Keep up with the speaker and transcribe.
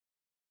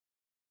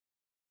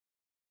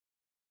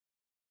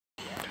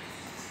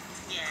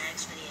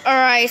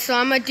Alright, so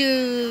I'm gonna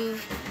do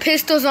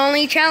pistols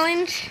only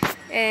challenge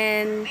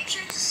and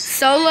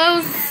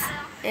solos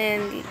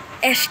and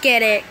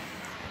esquerek.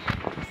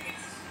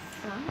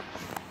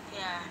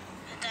 Yeah,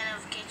 hit that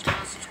notification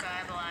bell,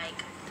 subscribe, like.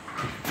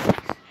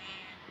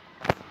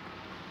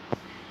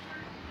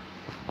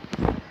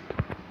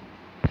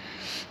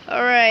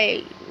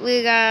 Alright,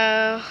 we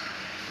gotta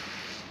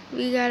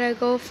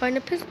go find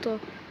a pistol.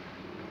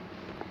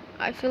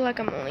 I feel like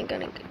I'm only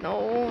gonna get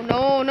no.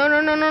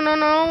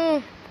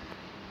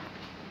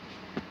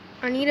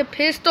 I need a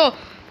pistol.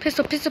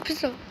 Pistol.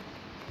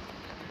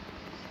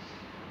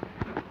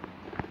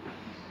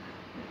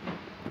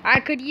 I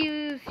could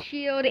use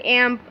shield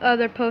and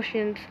other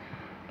potions,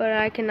 but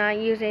I cannot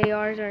use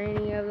ARs or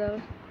any of those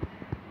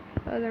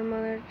other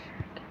mothers.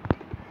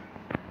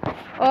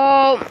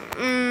 Oh,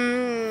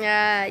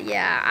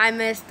 yeah, I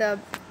messed up.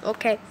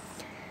 Okay,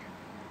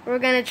 we're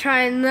gonna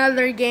try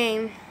another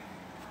game.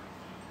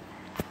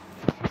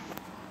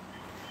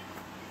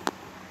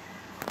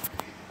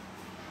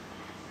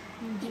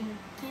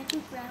 Can't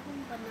you grab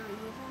them but not use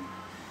them?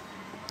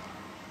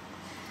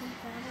 Can you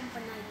grab them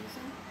but not use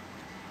them?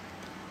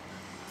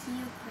 Can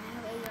you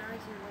grab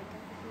ARs and like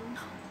everything?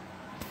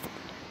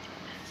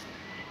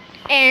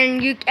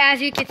 And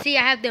as you can see, I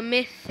have a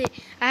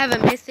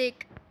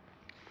mythic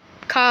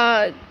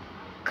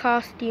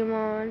costume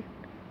on.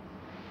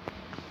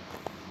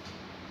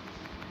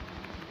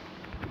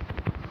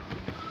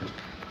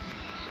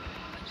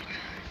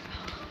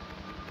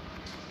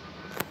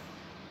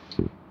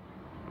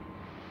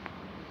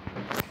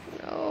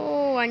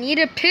 Oh, I need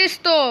a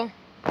pistol.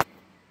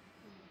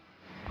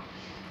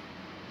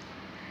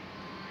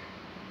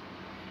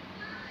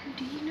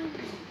 Do you know?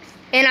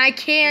 And I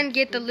can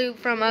get the loot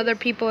from other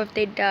people if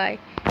they die.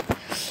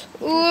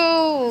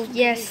 Ooh,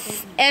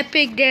 yes.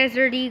 Epic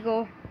Desert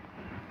Eagle.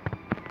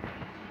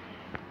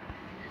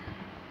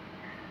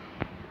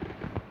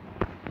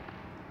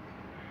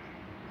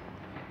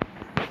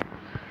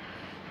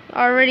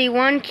 Already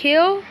one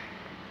kill.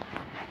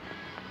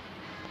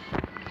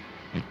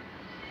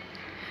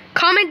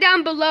 Comment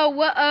down below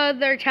what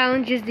other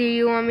challenges do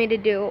you want me to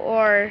do,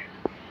 or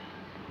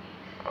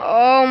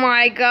oh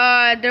my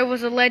god, there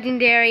was a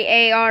legendary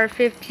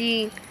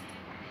AR-15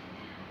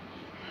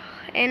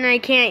 and I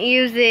can't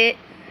use it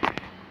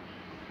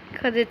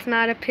because it's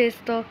not a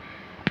pistol.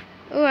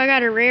 Oh, I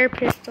got a rare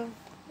pistol.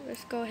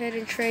 Let's go ahead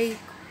and trade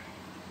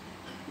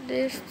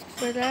this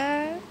for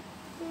that.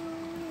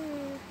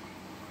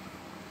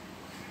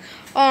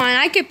 Oh, and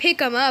I could pick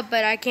them up,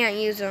 but I can't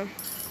use them.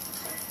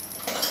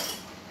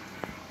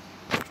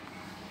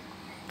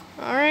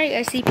 Alright,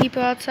 I see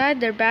people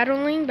outside. They're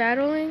battling.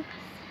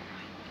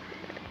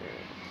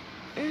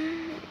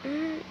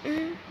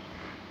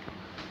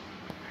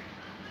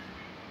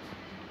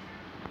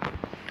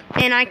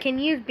 And I can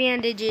use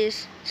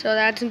bandages, so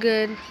that's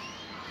good.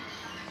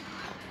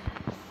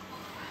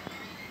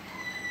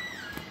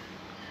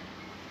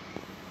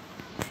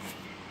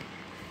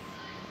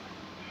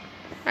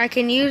 I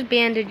can use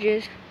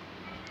bandages.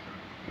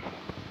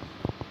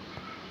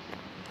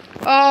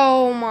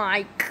 Oh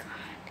my god.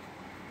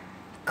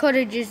 Could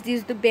have just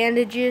used the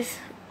bandages.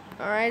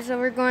 Alright, so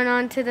we're going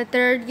on to the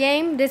third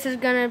game. This is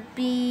gonna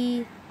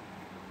be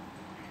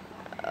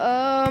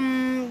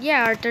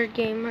yeah, our third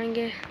game, I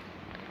guess.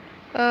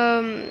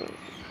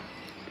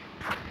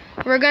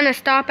 We're gonna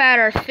stop at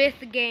our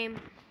fifth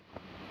game.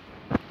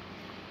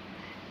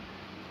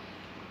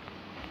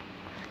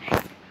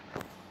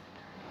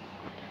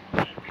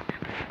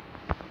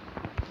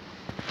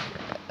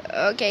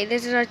 Okay,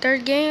 this is our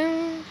third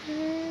game.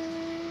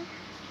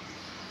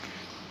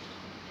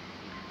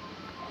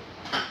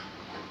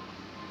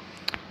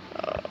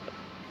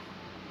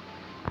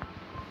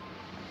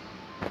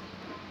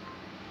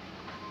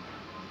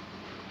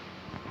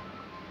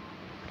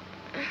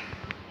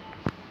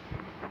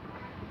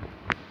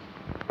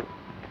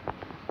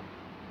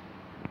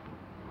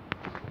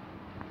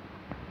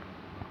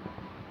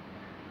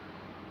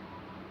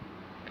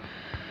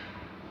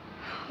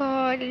 Oh,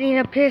 I need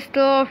a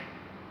pistol.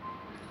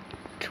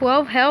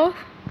 12 health?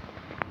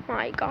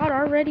 My god,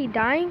 already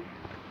dying?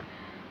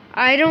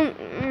 I don't...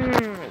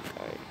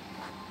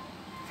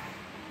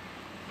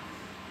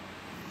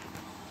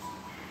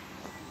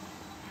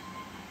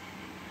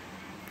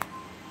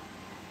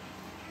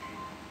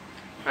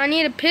 I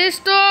need a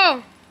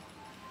pistol!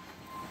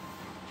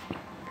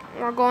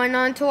 We're going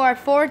on to our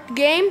fourth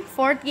game.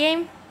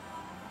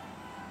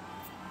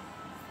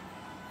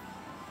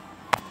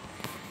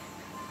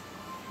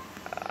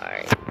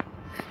 Alright.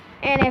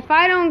 And if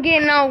I don't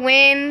get no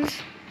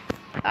wins,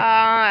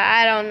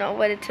 I don't know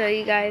what to tell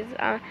you guys.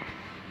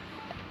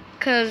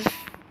 Cause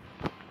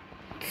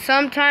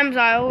sometimes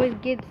I always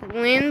get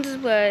wins,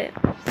 but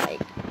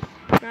like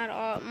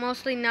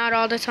mostly not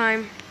all the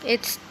time.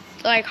 It's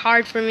like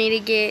hard for me to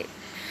get.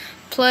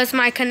 Plus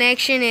my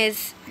connection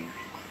is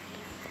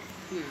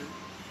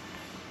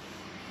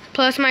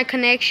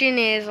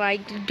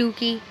like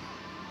dookie.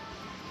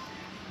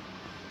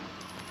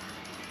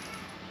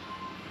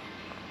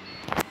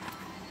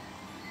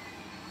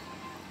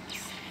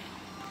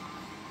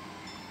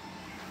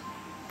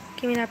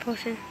 Give me that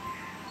potion.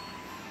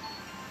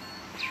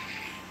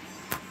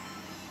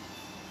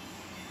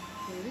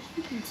 Where's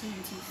the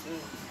TNT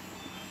first?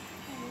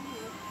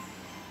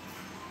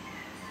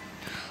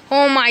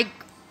 Oh my.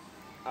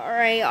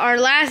 Alright, our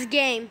last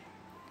game.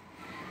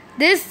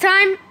 This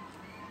time,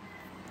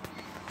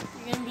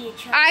 You're gonna be a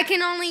child. I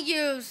can only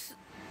use.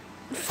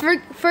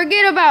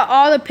 Forget about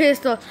all the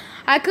pistols.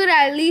 I could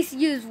at least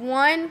use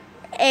one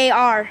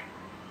AR.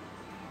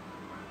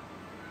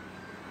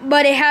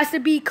 But it has to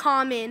be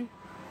common.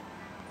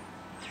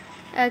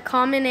 A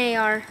common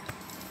AR.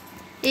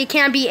 It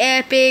can't be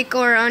epic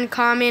or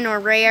uncommon or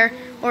rare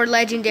or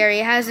legendary.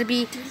 It has to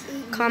be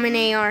common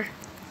AR.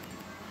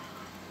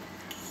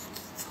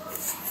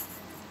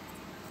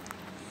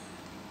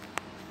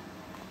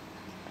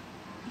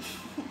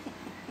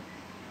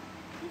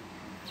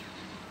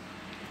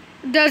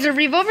 Does a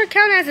revolver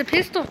count as a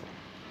pistol?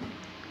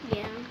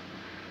 Yeah.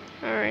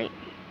 Alright,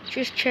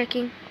 just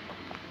checking.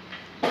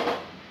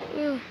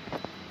 Ooh.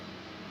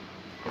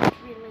 It's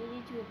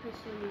related to a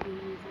pistol you've been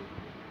using.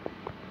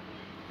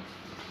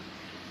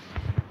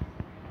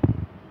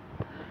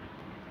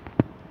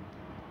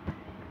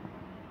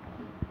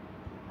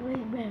 Wait.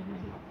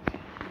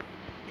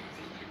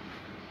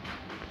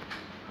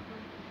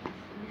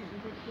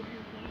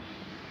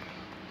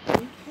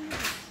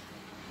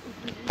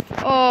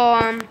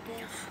 Oh,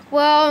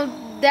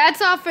 well,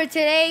 that's all for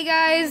today,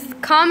 guys.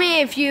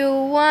 Comment if you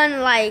want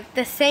like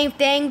the same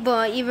thing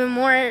but even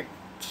more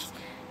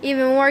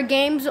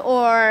games,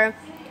 or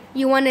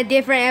you want a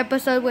different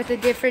episode with a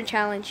different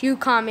challenge. You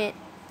comment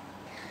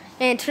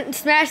and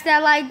smash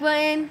that like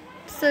button,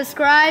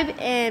 subscribe,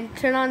 and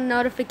turn on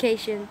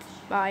notifications.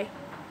 Bye.